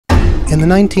In the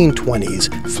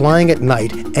 1920s, flying at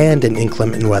night and in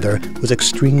inclement weather was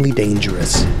extremely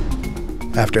dangerous.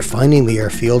 After finding the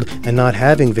airfield and not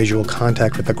having visual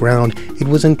contact with the ground, it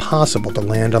was impossible to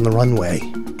land on the runway.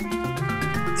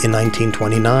 In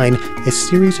 1929, a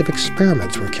series of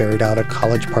experiments were carried out at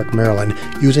College Park, Maryland,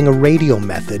 using a radio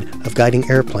method of guiding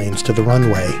airplanes to the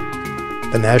runway.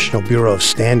 The National Bureau of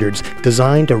Standards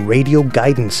designed a radio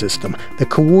guidance system that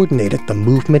coordinated the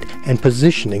movement and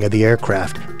positioning of the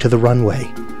aircraft to the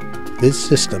runway. This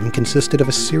system consisted of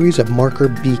a series of marker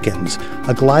beacons,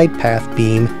 a glide path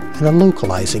beam, and a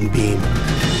localizing beam.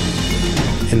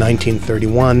 In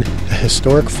 1931, a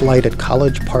historic flight at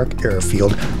College Park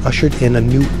Airfield ushered in a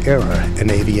new era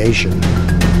in aviation.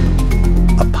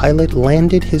 A pilot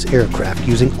landed his aircraft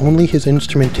using only his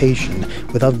instrumentation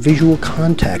without visual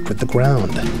contact with the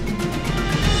ground.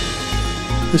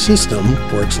 The system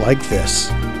works like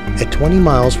this. At 20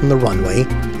 miles from the runway,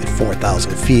 at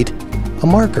 4,000 feet, a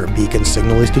marker beacon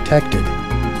signal is detected,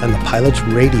 and the pilot's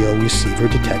radio receiver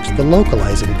detects the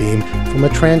localizing beam from a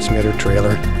transmitter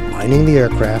trailer lining the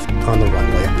aircraft on the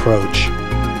runway approach.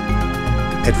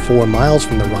 At 4 miles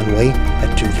from the runway,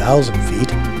 at 2,000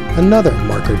 feet, another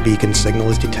marker beacon signal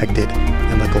is detected,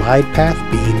 and the glide path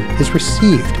beam is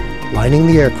received, lining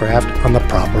the aircraft on the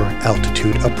proper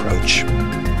altitude approach.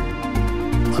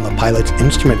 On the pilot's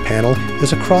instrument panel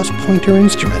is a cross-pointer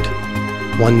instrument,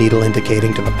 one needle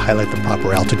indicating to the pilot the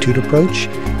proper altitude approach,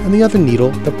 and the other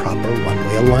needle the proper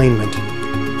runway alignment.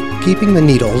 Keeping the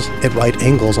needles at right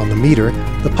angles on the meter,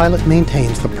 the pilot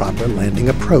maintains the proper landing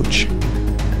approach.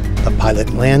 The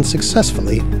pilot lands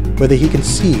successfully whether he can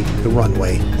see the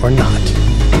runway or not.